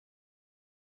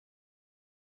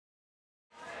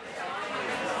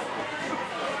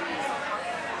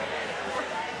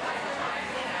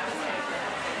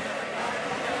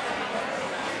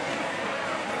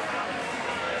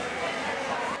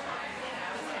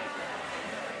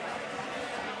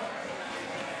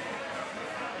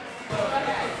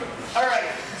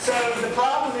the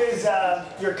problem is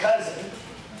your cousin,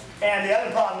 and the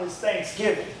other problem is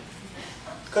Thanksgiving.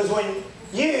 Because when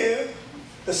you,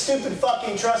 the stupid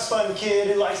fucking trust fund kid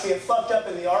who likes to get fucked up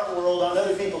in the art world on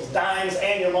other people's dimes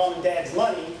and your mom and dad's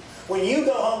money, when you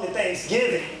go home to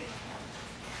Thanksgiving,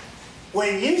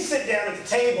 when you sit down at the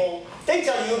table, they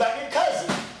tell you about your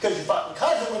cousin. Because your fucking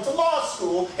cousin went to law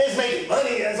school and is making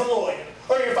money as a lawyer.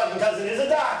 Or your fucking cousin is a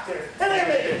doctor, and they're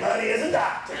making money as a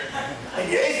doctor.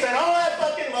 And they spent all that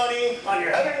fucking money on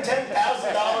your $110,000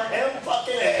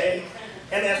 M-fucking-A,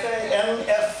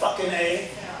 M-F-A,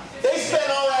 They spent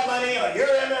all that money on your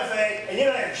MFA, and you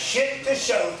don't have shit to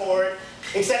show for it,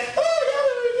 except, oh, yeah,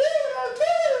 we're reviewing our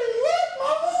gallery. What,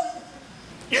 Mama?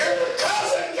 Your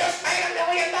cousin just made $1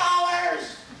 million.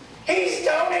 He's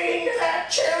donating to that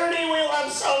charity we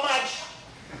love so much.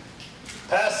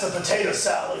 Pass the potato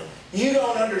salad. You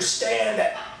don't understand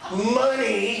that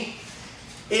money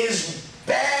is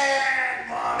bad,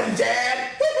 Mom and Dad.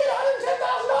 We paid $110,000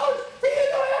 for you to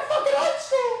go to that fucking art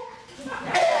school.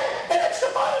 And an extra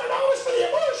 $500 for the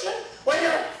immersion when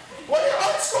your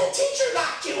art school teacher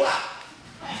knocked you up.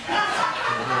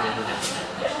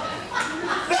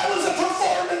 That was a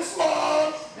performance,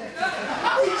 Mom.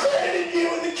 We credited you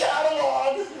in the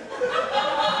catalog.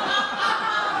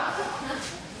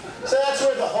 So that's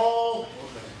where the whole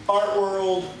art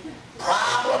world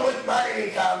problem with money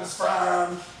comes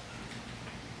from.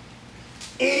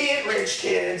 Idiot rich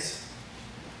kids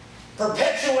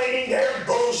perpetuating their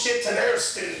bullshit to their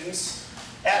students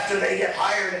after they get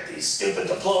hired at these stupid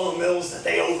diploma mills that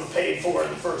they overpaid for in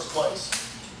the first place.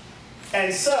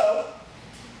 And so,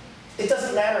 it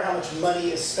doesn't matter how much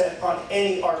money is spent on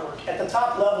any artwork. At the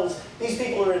top levels, these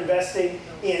people are investing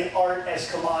in art as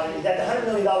commodity. That $100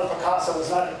 million Picasso was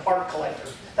not an art collector.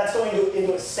 That's going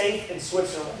into a safe in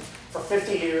Switzerland for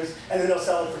 50 years, and then they'll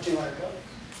sell it for $200 million.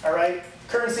 All right?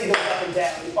 Currency goes up and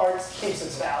down. The art keeps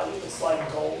its value. It's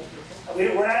like gold.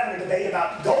 We're not having a debate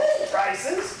about gold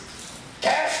prices.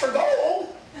 Cash for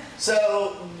gold.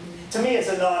 So, to me, it's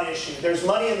a non-issue. There's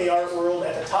money in the art world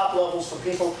at the top levels for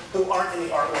people who aren't in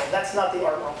the art world. That's not the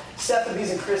art world.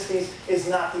 Sotheby's and Christie's is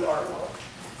not the art world.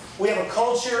 We have a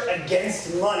culture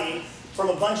against money from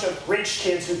a bunch of rich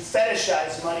kids who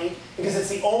fetishize money because it's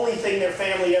the only thing their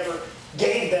family ever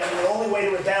gave them, and the only way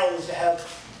to rebel is to have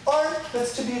art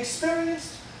that's to be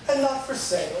experienced and not for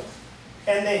sale.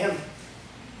 And they have,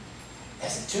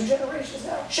 is it 2 generations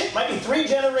now? Shit, might be 3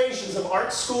 generations of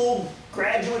art school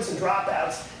graduates and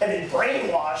dropouts have been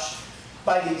brainwashed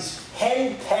by these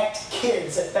hen-pecked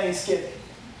kids at Thanksgiving.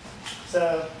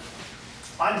 So,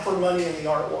 I'm for money in the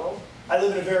art world. I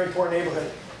live in a very poor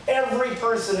neighborhood. Every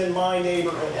person in my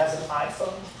neighborhood has an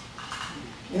iPhone.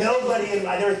 Nobody in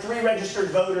my, there are 3 registered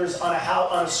voters on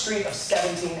a street of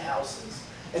 17 houses.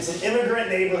 It's an immigrant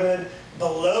neighborhood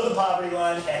below the poverty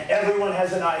line, and everyone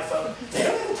has an iPhone. They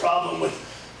don't have a problem with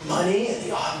money and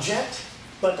the object,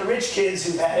 but the rich kids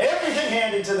who've had everything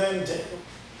handed to them do.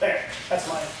 There, that was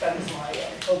my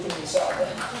opening salvo.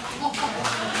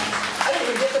 I didn't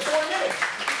even get the 4 minutes.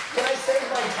 Can I save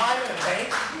my time in a bank?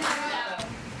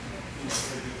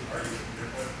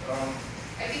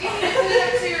 I think you need to put it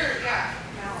up to your,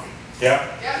 Yeah?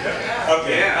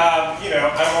 Okay, you know,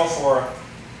 I'm all for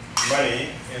money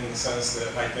in the sense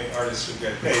that I think artists should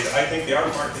get paid. I think the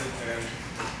art market and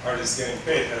artists getting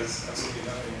paid has absolutely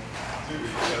nothing to do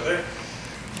with each other.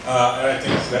 And I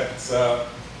think that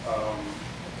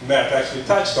Matt actually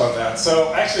touched on that.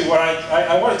 So actually what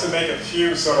I wanted to make a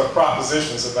few sort of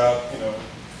propositions about, you know,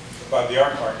 about the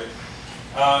art market.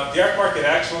 The art market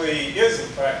actually is, in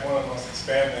fact, one of the most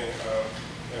expanding,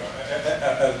 you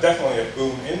know, definitely a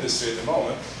boom industry at the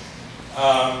moment.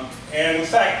 And in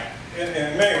fact,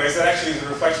 in many ways, that actually is a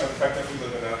reflection of the fact that we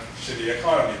live in a shitty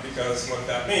economy, because what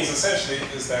that means essentially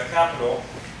is that capital,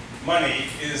 money,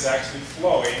 is actually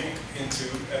flowing into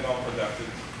a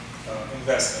non-productive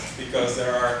investment, because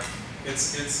there are,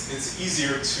 it's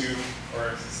easier to,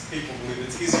 or people believe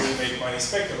it's easier to make money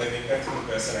speculating than to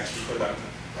invest in actually productive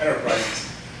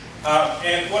enterprises.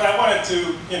 And what I wanted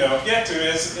to, you know, get to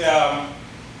is,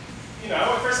 you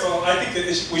know, first of all, I think that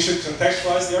we should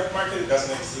contextualize the art market. It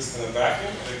doesn't exist in a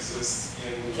vacuum. It exists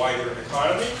in the wider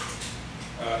economy,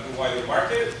 the wider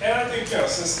market. And I think, you know,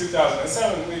 since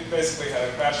 2007, we've basically had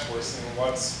a crash course in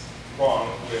what's wrong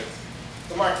with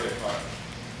the market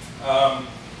economy.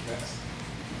 Next.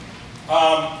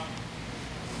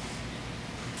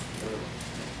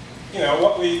 You know,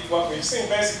 what we've seen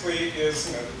basically is,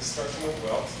 you know, the destruction of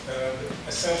wealth,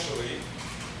 essentially.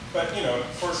 But, you know,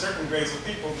 for certain grades of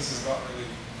people, this is not really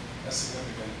a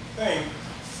significant thing.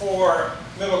 For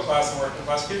middle class and working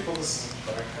class people, this is, in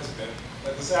fact, has been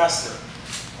a disaster.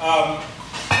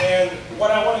 And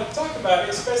what I want to talk about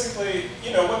is basically,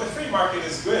 what the free market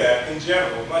is good at in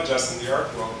general, not just in the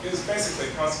art world, is basically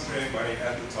concentrating money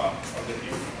at the top of the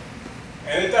heap.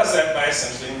 And it does that by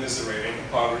essentially immiserating,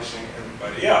 impoverishing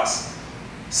everybody else.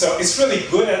 So it's really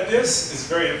good at this, it's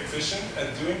very efficient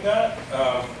at doing that.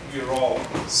 We are all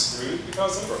screwed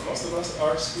because of it, or most of us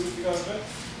are screwed because of it.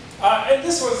 And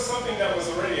this was something that was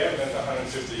already evident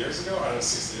 150 years ago,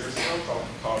 160 years ago.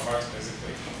 Karl Marx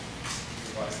basically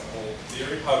revised the whole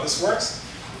theory, how this works.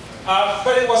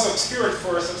 But it was obscured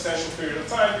for a substantial period of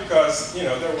time because,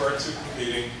 there were two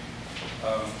competing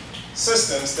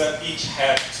systems that each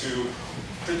had to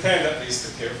pretend at least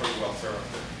to care for the welfare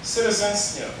of their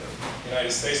citizens, the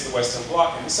United States, the Western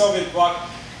Bloc, and the Soviet Bloc,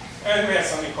 and we had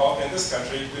something called, in this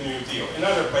country, the New Deal. In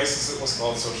other places, it was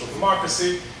called social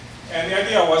democracy, and the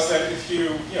idea was that if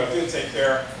you, didn't take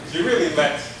care, if you really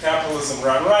let capitalism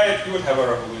run riot, you would have a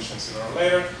revolution sooner or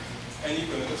later, and you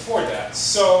couldn't afford that.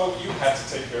 So you had to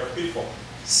take care of people.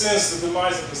 Since the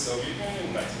demise of the Soviet Union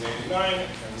in 1989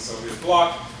 and the Soviet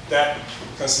Bloc, that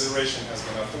consideration has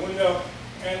gone out the window,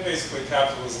 and basically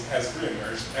capitalism has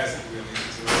reemerged as it really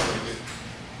is a regulated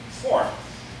form.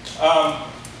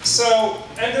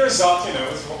 And the result,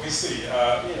 is what we see.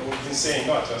 We've been saying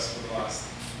not just for the last,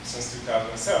 since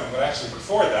 2007, but actually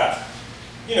before that,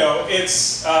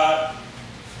 it's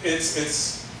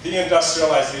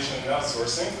deindustrialization and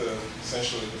outsourcing,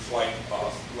 essentially the flight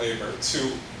of labor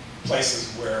to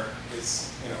places where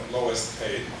it's, lowest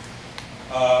paid.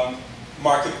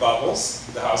 Market bubbles,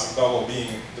 the housing bubble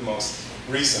being the most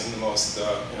recent, the most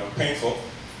painful,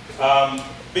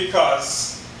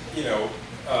 because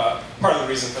part of the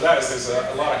reason for that is there's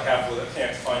a lot of capital that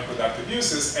can't find productive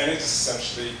uses, and it's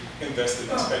essentially invested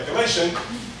in speculation,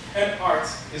 and art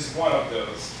is one of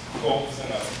those. Gold is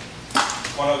another.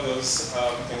 One of those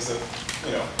things that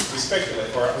we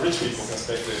speculate, or rich people can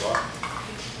speculate on.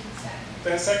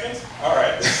 10 seconds? All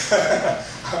right.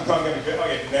 I'm not going to go.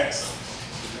 Okay, next.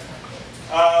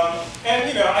 I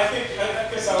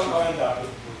guess I'll end up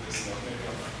with this note. Maybe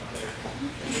I'll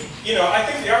later. I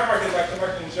think the art market, like the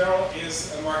market in general,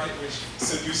 is a market which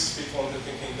seduces people into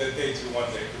thinking that they too one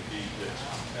day could be rich.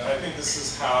 And I think this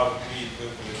is how we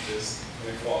live with this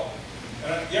inequality.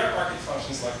 And the art market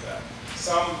functions like that.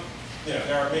 Some, there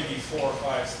are maybe 4 or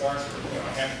 5 stars, or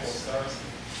a handful of stars.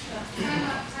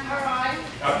 All right.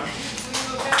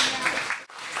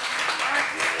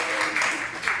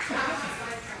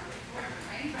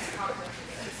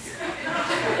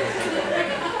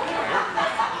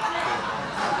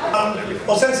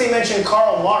 Well, since he mentioned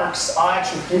Karl Marx, I'll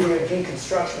actually give you a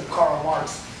deconstruction of Karl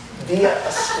Marx via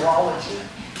astrology.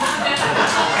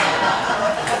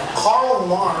 Karl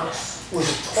Marx was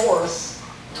a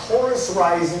Taurus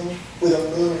rising with a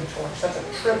moon in Taurus. That's a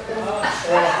triple. All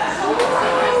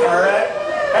right?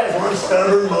 That is one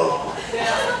stubborn bull. What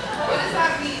does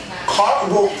that mean?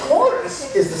 Well,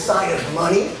 Taurus is the sign of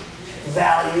money,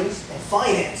 values, and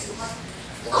finances.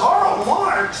 Karl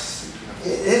Marx,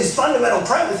 his fundamental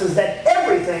premise is that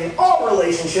everything, all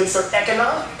relationships are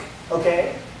economic,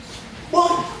 okay?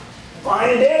 Well, fine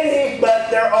and dandy, but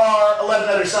there are 11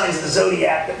 other signs of the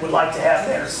zodiac that would like to have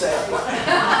their say.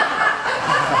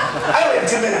 I only have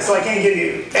 2 minutes, so I can't give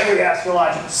you every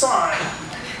astrological sign,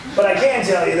 but I can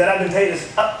tell you that I've been paid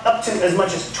up to as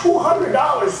much as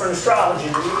 $200 for an astrology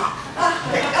reading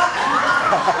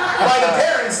by the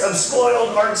parents of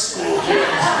spoiled art school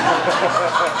kids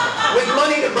with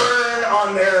money to burn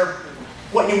on their,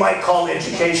 what you might call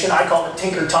education. I call it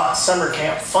Tinker Tot Summer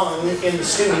Camp fun in the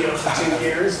studio for 2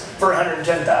 years for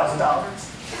 $110,000.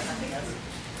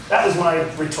 That was my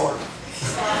retort.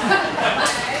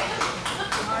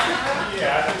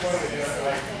 Yeah, I think one of the things I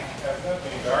have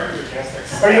nothing to argue against.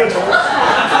 Are you a Taurus?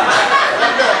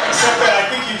 No, except that I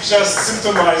think you've just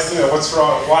symptomized, what's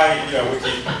wrong, why, we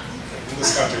keep in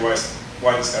this country, why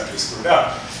this country is screwed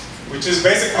up. Which is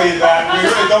basically that we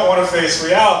really don't want to face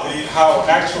reality, how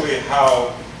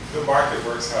the market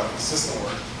works, how the system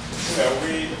works.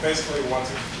 We basically want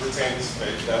to retain this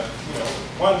faith that,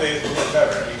 one day it will get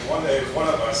better. I mean, one day one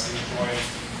of us will join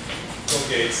Bill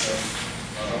Gates and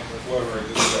whoever it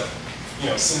is that,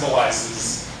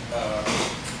 symbolizes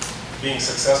being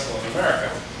successful in America.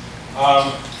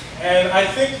 And I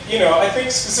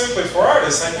think specifically for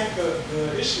artists, I think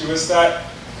the issue is that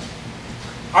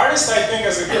artists, I think,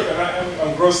 as a group, and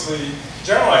I'm grossly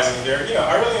generalizing here,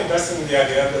 are really invested in the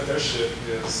idea that their shit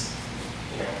is,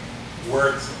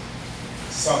 worth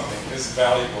something, is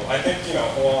valuable. I think,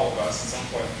 all of us at some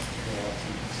point,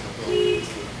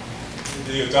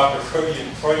 to the adopt a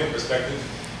Freudian perspective,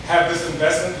 have this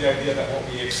investment, the idea that what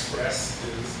we express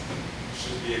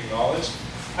should be acknowledged.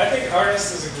 I think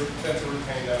artists as a group tend to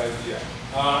retain that idea.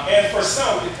 And for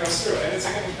some, it comes through, and it's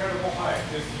an incredible high.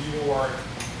 If you're,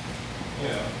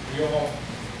 we all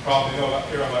probably know about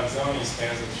Piero Manzoni's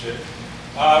cans of shit.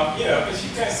 If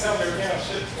you can sell your can of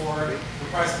shit for the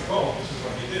price of gold, which is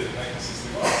what he did in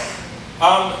 1961,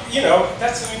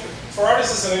 for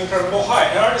artists, it's an incredible high.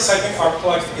 And artists, I think, are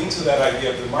plugged into that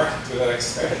idea of the market to that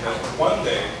extent that one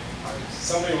day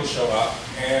somebody will show up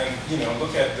and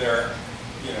look at their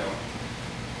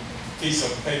piece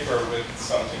of paper with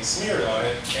something smeared on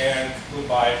it, and will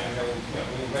buy it, and will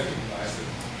recognize that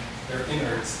their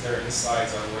innards, their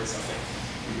insides are worth something.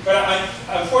 But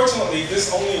unfortunately,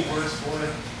 this only works for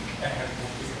a handful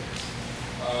of people.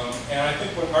 And I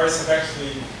think when artists have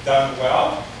actually done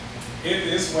well, it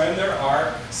is when there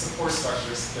are support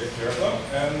structures to take care of them.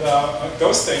 And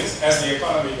those things, as the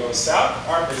economy goes south,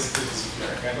 are basically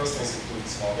disappearing. And those things include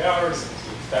small galleries,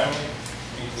 include family,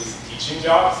 include teaching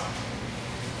jobs,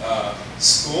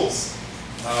 schools,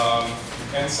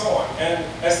 and so on. And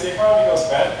as the economy goes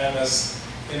bad and as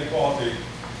inequality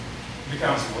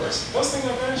becomes worse, those things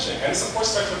are vanishing. And the support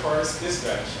structure for artists is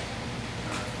vanishing.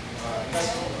 That's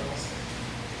what I will say.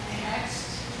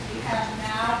 Next, we have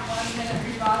now 1 minute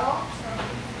rebuttal.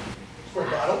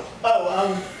 Rebuttal?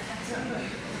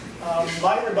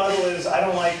 My rebuttal is I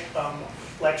don't like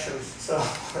lectures, so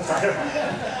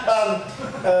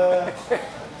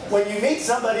when you meet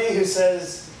somebody who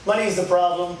says money's the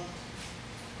problem,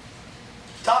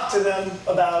 talk to them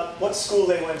about what school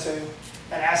they went to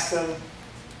and ask them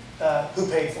who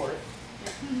paid for it.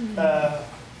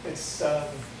 It's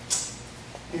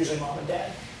usually mom and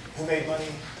dad who made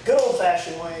money the good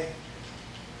old-fashioned way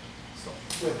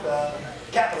with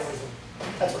capitalism.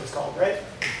 That's what it's called, right?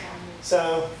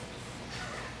 So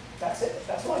that's it.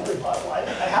 That's my rebuttal.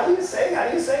 How do you say?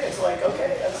 It's like,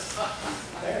 okay, that's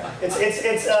there.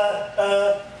 It's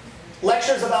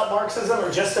lectures about Marxism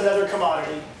are just another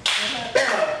commodity.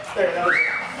 There, that was it.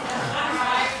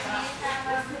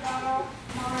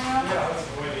 Yeah, let's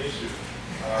avoid the issue.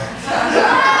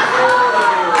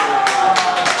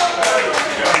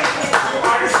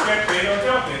 Artists get paid or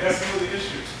don't pay. That's really the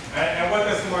issue. And what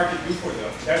does the market do for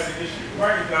them? That's the issue. The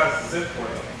market does zip for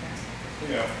them.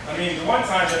 The one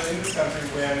time that in this country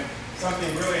when something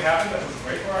really happened that was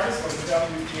great for artists was the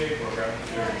WPA program,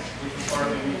 which was part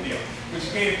of the New Deal, which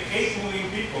gave 8 million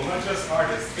people, not just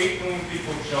artists, 8 million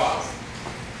people jobs.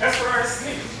 That's what artists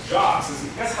need, jobs.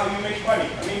 That's how you make money.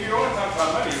 If you only talk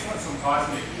about money, it's not some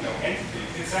cosmic, entity.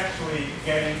 It's actually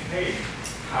getting paid.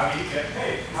 How do you get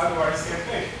paid? How do artists get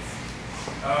paid?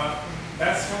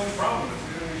 That's the only problem. It's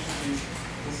really should be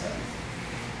concerned.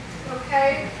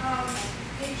 Okay,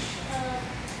 each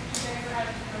Schaefer has a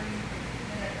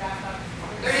 30-minute wrap up.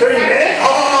 30 minutes? Oh!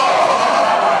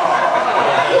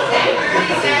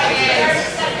 30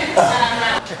 seconds.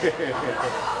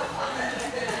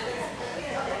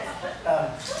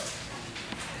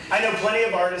 I know plenty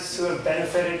of artists who have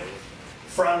benefited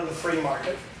from the free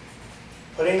market,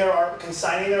 putting their art,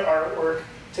 consigning their artwork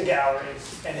to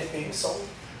galleries and it being sold.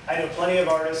 I know plenty of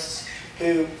artists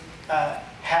who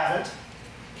haven't,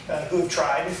 who've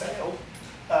tried and failed,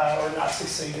 or not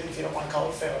succeeded, if you don't want to call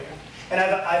it failure. And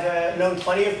I've known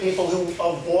plenty of people who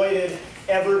avoided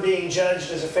ever being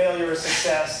judged as a failure or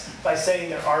success by saying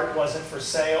their art wasn't for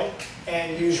sale,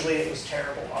 and usually it was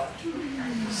terrible art.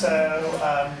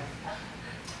 So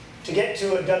to get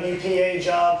to a WPA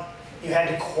job, you had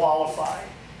to qualify.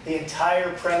 The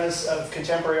entire premise of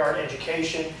contemporary art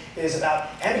education is about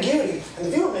ambiguity and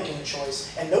the viewer making a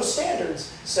choice and no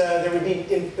standards. So it would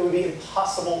be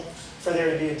impossible for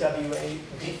there to be a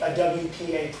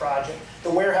WPA project. The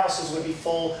warehouses would be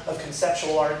full of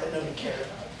conceptual art that nobody cared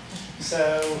about.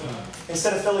 So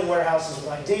instead of filling warehouses with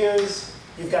ideas,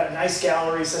 you've got a nice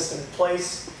gallery system in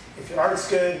place. If your art's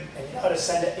good and you know how to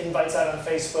send invites out on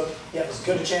Facebook, you have as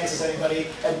good a chance as anybody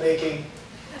at making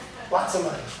lots of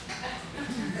money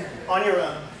on your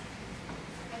own.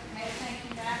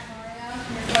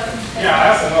 Yeah, I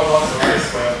also know lots of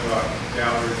artists who have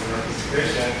galleries and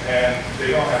representation, and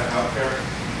they don't have healthcare.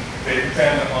 They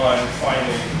depend on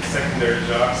finding secondary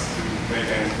jobs to make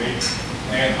ends meet,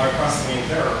 and are constantly in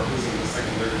terror of losing the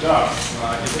secondary jobs,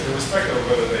 irrespective of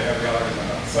whether they have galleries or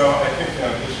not. So I think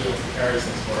the issue of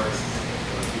precariousness for artists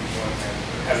is people,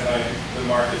 and the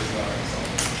market is not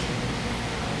solved.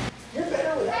 You're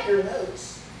better without your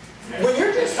notes. When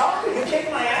you're just talking, you kick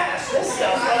my ass. This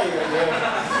stuff, oh, you're good.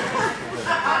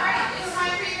 Alright, it's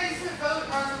time for you guys to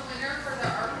vote on the winner for the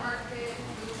art market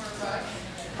boom or bust.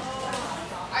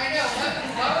 I know,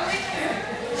 what were we doing?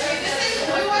 Wait,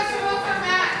 who wants to vote for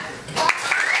Matt?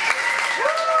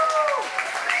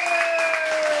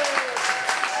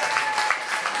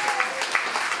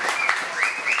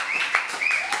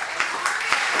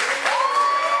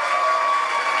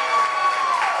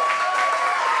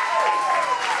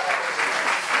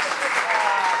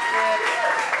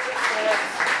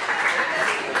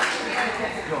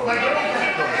 cool. Like